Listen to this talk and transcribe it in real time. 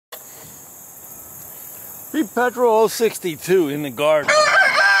Pete Petrol 062 in the garden. Did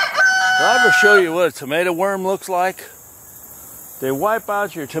I ever show you what a tomato worm looks like? They wipe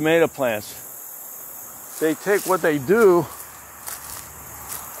out your tomato plants. They take what they do.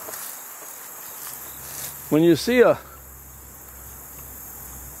 When you see a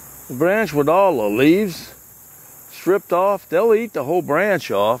branch with all the leaves stripped off, they'll eat the whole branch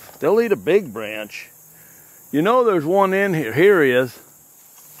off. They'll eat a big branch. You know there's one in here. Here he is.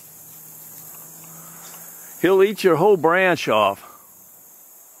 He'll eat your whole branch off.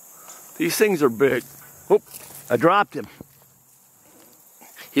 These things are big. Whoop, I dropped him.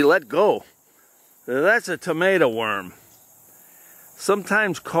 He let go. That's a tomato worm.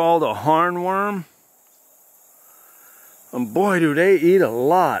 Sometimes called a hornworm. And boy, do they eat a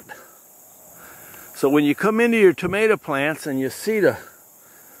lot. So when you come into your tomato plants and you see the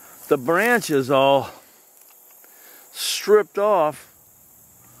branches all stripped off,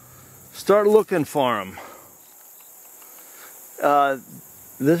 start looking for them.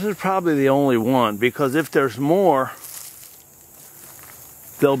 This is probably the only one, because if there's more,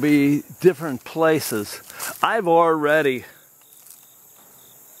 there'll be different places. I've already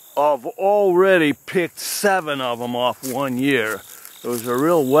picked 7 of them off one year. It was a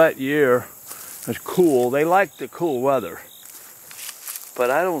real wet year. It was cool. They like the cool weather.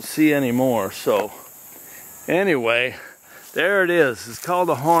 But I don't see any more. So anyway, there it is. It's called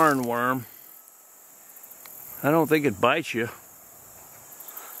a hornworm. I don't think it bites you.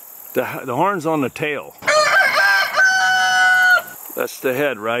 The horn's on the tail. That's the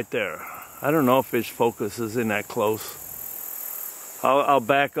head right there. I don't know if his focus is in that close. I'll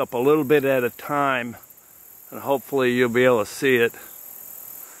back up a little bit at a time, and hopefully you'll be able to see it.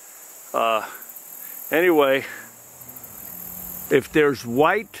 Anyway, if there's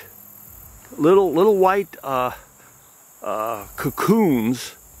white, little white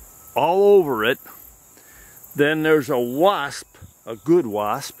cocoons all over it, then there's a wasp, a good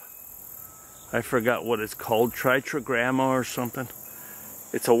wasp. I forgot what it's called, Trichogramma or something.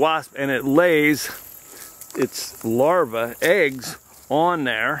 It's a wasp, and it lays its larvae, eggs, on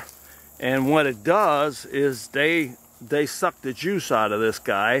there, and what it does is they suck the juice out of this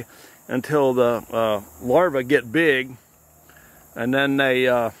guy until the larvae get big, and then they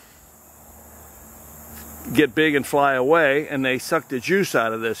get big and fly away, and they suck the juice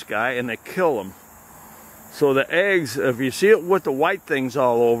out of this guy and they kill him. So the eggs, if you see it with the white things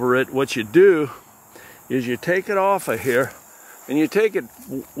all over it, what you do is you take it off of here and you take it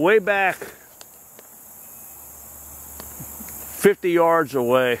way back 50 yards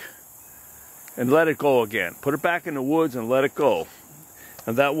away and let it go again. Put it back in the woods and let it go.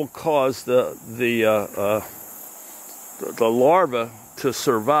 And that will cause the larva to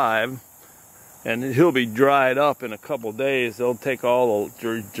survive, and he'll be dried up in a couple days. They'll take all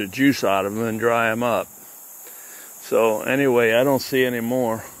the juice out of him and dry him up. So anyway, I don't see any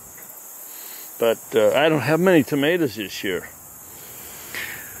more. But I don't have many tomatoes this year.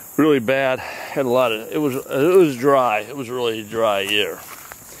 Really bad. Had a lot of. It was dry. It was really a dry year.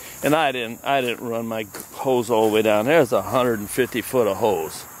 And I didn't run my hose all the way down there. It's 150 foot of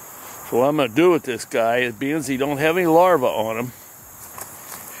hose. So what I'm gonna do with this guy is, being he don't have any larvae on him,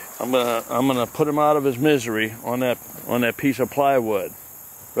 I'm gonna put him out of his misery on that piece of plywood.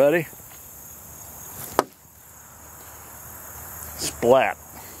 Ready? Splat.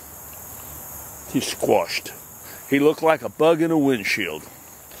 He's squashed. He looked like a bug in a windshield.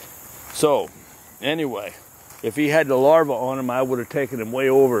 So, anyway, if he had the larva on him, I would have taken him way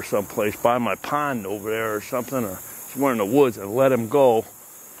over someplace by my pond over there or something, or somewhere in the woods, and let him go.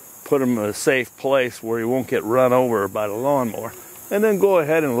 Put him in a safe place where he won't get run over by the lawnmower. And then go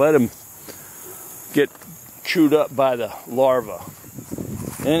ahead and let him get chewed up by the larva.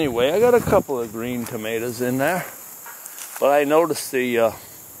 Anyway, I got a couple of green tomatoes in there. But I noticed the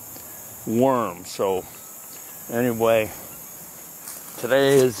worm. So, anyway,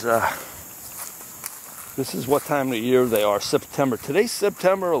 today is... this is what time of the year they are, September. Today's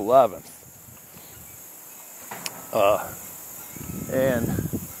September 11th. And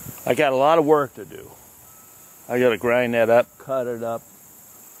I got a lot of work to do. I got to grind that up, cut it up,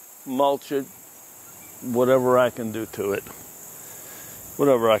 mulch it, whatever I can do to it.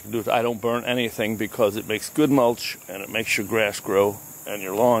 Whatever I can do. I don't burn anything because it makes good mulch and it makes your grass grow and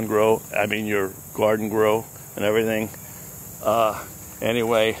your lawn grow. I mean your garden grow and everything.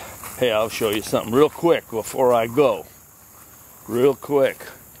 Anyway. Hey, I'll show you something real quick before I go. Real quick.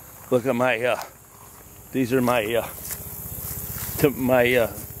 Look at my, these are my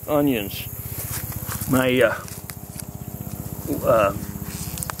onions. My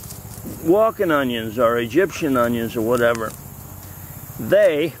walking onions or Egyptian onions or whatever.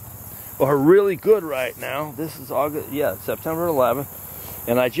 They are really good right now. This is August, yeah, September 11th.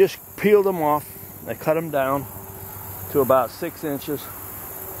 And I just peeled them off. I cut them down to about 6 inches.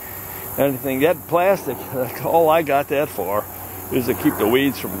 Anything, that plastic, all I got that for is to keep the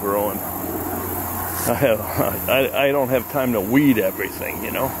weeds from growing. I don't have time to weed everything,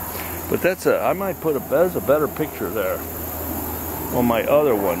 you know. But I might put there's a better picture there on my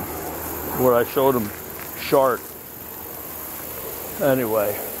other one where I showed them short.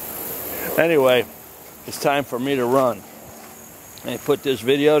 Anyway, it's time for me to run. I put this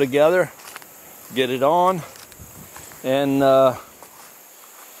video together, get it on, and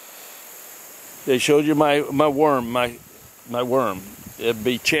they showed you my worm, my worm. It'd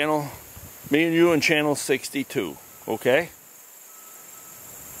be me and you in channel 62, okay?